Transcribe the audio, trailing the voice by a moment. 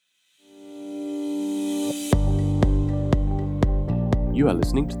You are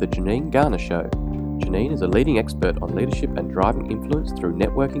listening to The Janine Garner Show. Janine is a leading expert on leadership and driving influence through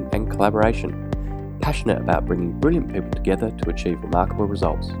networking and collaboration, passionate about bringing brilliant people together to achieve remarkable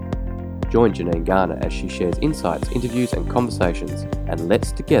results. Join Janine Garner as she shares insights, interviews and conversations, and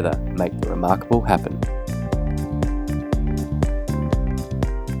let's together make the remarkable happen.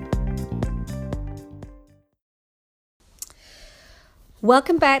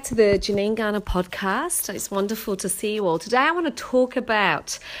 Welcome back to the Janine Garner podcast. It's wonderful to see you all. Today I want to talk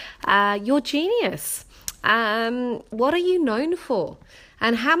about your genius. What are you known for?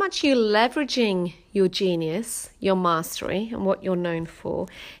 And how much you're leveraging your genius, your mastery, and what you're known for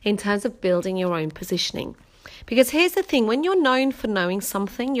in terms of building your own positioning. Because here's the thing, when you're known for knowing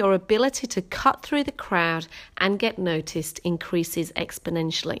something, your ability to cut through the crowd and get noticed increases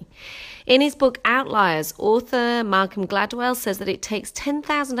exponentially. In his book Outliers, author Malcolm Gladwell says that it takes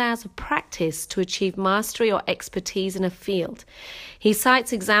 10,000 hours of practice to achieve mastery or expertise in a field. He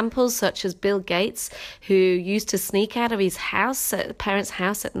cites examples such as Bill Gates, who used to sneak out of his house, parents'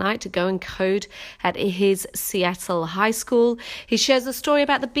 house at night to go and code at his Seattle high school. He shares a story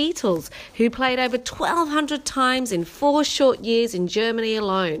about the Beatles, who played over 1,200 times in 4 short years in Germany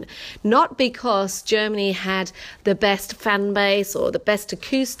alone. Not because Germany had the best fan base or the best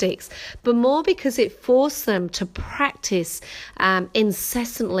acoustics, but more because it forced them to practice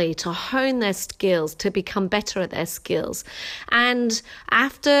incessantly, to hone their skills, to become better at their skills. And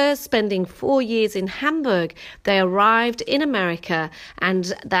after spending 4 years in Hamburg, they arrived in America,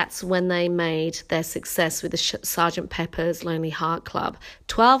 and that's when they made their success with the Sgt. Pepper's Lonely Heart Club.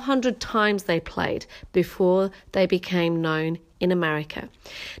 1,200 times they played before they became known in America.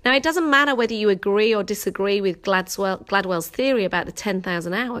 Now, it doesn't matter whether you agree or disagree with Gladwell's theory about the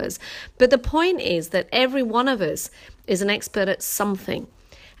 10,000 hours, but the point is that every one of us is an expert at something.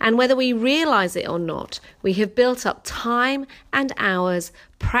 And whether we realize it or not, we have built up time and hours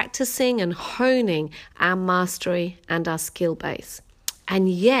practicing and honing our mastery and our skill base. And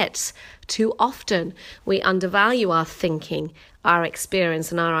yet, too often, we undervalue our thinking, our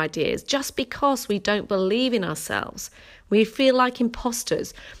experience and our ideas just because we don't believe in ourselves. We feel like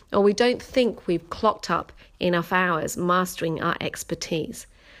imposters, or we don't think we've clocked up enough hours mastering our expertise.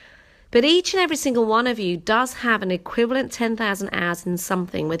 But each and every single one of you does have an equivalent 10,000 hours in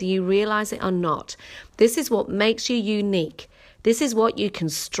something, whether you realize it or not. This is what makes you unique. This is what you can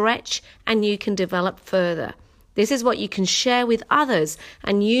stretch and you can develop further. This is what you can share with others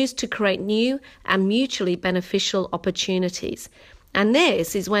and use to create new and mutually beneficial opportunities. And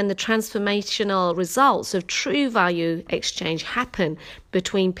this is when the transformational results of true value exchange happen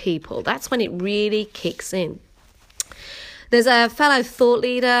between people. That's when it really kicks in. There's a fellow thought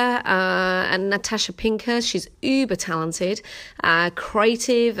leader, and Natasha Pinker. She's uber talented,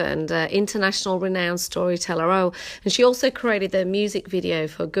 creative and international renowned storyteller. Oh, and she also created the music video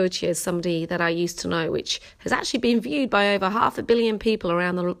for Gautier, somebody that I used to know, which has actually been viewed by over 500 million people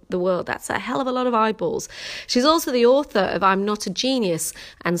around the world. That's a hell of a lot of eyeballs. She's also the author of I'm Not a Genius,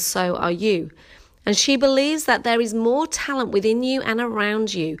 and So Are You. And she believes that there is more talent within you and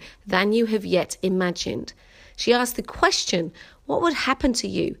around you than you have yet imagined. She asked the question, what would happen to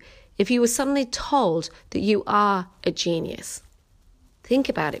you if you were suddenly told that you are a genius? Think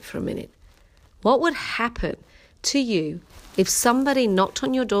about it for a minute. What would happen to you if somebody knocked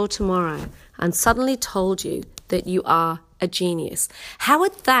on your door tomorrow and suddenly told you that you are a genius? How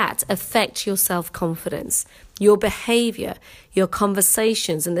would that affect your self-confidence, your behavior, your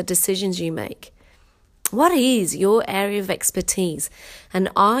conversations, and the decisions you make? What is your area of expertise, and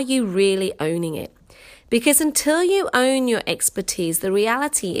are you really owning it? Because until you own your expertise, the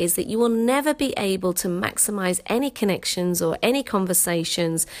reality is that you will never be able to maximize any connections or any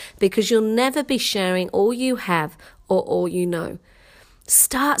conversations, because you'll never be sharing all you have or all you know.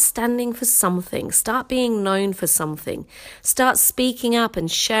 Start standing for something. Start being known for something. Start speaking up and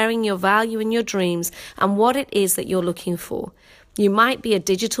sharing your value and your dreams and what it is that you're looking for. You might be a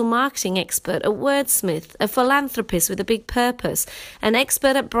digital marketing expert, a wordsmith, a philanthropist with a big purpose, an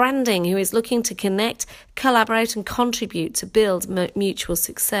expert at branding who is looking to connect, collaborate and contribute to build mutual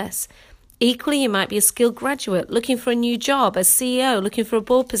success. Equally, you might be a skilled graduate looking for a new job, a CEO looking for a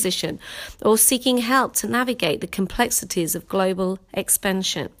board position, or seeking help to navigate the complexities of global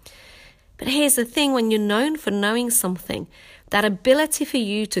expansion. But here's the thing, when you're known for knowing something, that ability for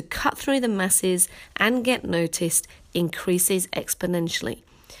you to cut through the masses and get noticed increases exponentially.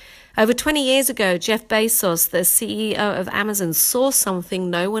 Over 20 years ago, Jeff Bezos, the CEO of Amazon, saw something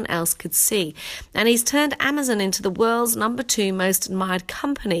no one else could see, and he's turned Amazon into the world's number 2 most admired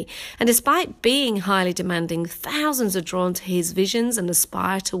company. And despite being highly demanding, thousands are drawn to his visions and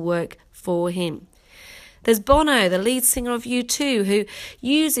aspire to work for him. There's Bono, the lead singer of U2, who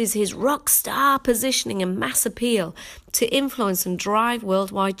uses his rock star positioning and mass appeal to influence and drive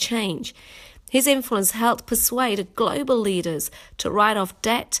worldwide change. His influence helped persuade global leaders to write off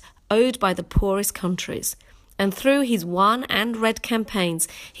debt owed by the poorest countries. And through his One and Red campaigns,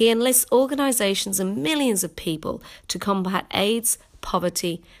 he enlists organizations and millions of people to combat AIDS,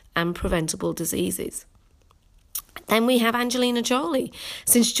 poverty, and preventable diseases. Then we have Angelina Jolie.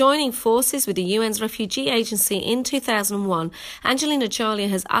 Since joining forces with the UN's Refugee Agency in 2001, Angelina Jolie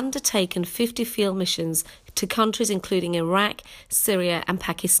has undertaken 50 field missions to countries including Iraq, Syria, and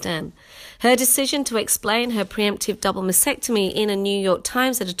Pakistan. Her decision to explain her preemptive double mastectomy in a New York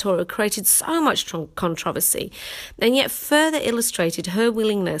Times editorial created so much controversy, and yet further illustrated her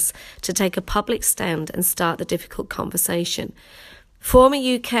willingness to take a public stand and start the difficult conversation. Former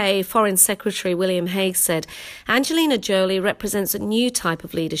UK Foreign Secretary William Hague said, "Angelina Jolie represents a new type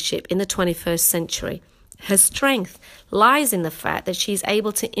of leadership in the 21st century. Her strength lies in the fact that she's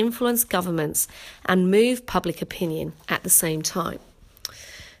able to influence governments and move public opinion at the same time."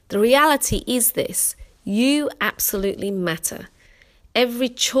 The reality is this: you absolutely matter. Every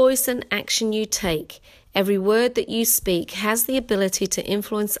choice and action you take, every word that you speak has the ability to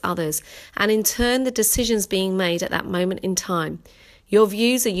influence others and in turn the decisions being made at that moment in time. Your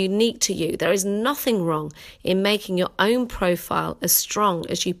views are unique to you. There is nothing wrong in making your own profile as strong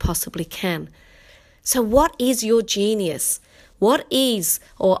as you possibly can. So what is your genius? What is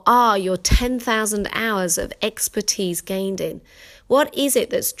or are your 10,000 hours of expertise gained in? What is it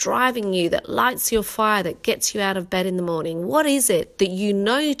that's driving you, that lights your fire, that gets you out of bed in the morning? What is it that you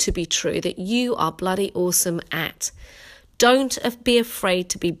know to be true that you are bloody awesome at? Don't be afraid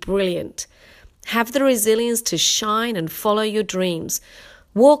to be brilliant. Have the resilience to shine and follow your dreams.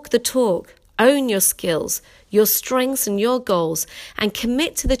 Walk the talk. Own your skills, your strengths and your goals, and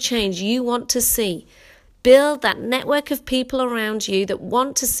commit to the change you want to see. Build that network of people around you that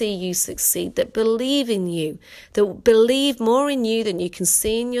want to see you succeed, that believe in you, that believe more in you than you can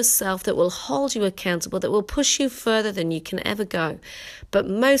see in yourself, that will hold you accountable, that will push you further than you can ever go. But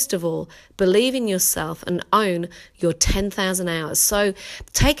most of all, believe in yourself and own your 10,000 hours. So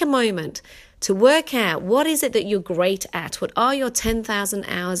take a moment to work out what is it that you're great at, what are your 10,000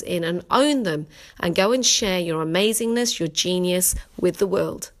 hours in, and own them, and go and share your amazingness, your genius with the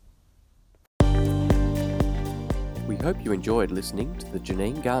world. We hope you enjoyed listening to The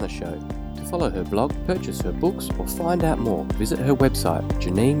Janine Garner Show. To follow her blog, purchase her books, or find out more, visit her website,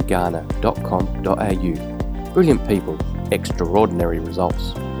 janinegarner.com.au. Brilliant people, extraordinary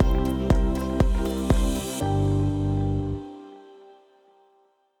results.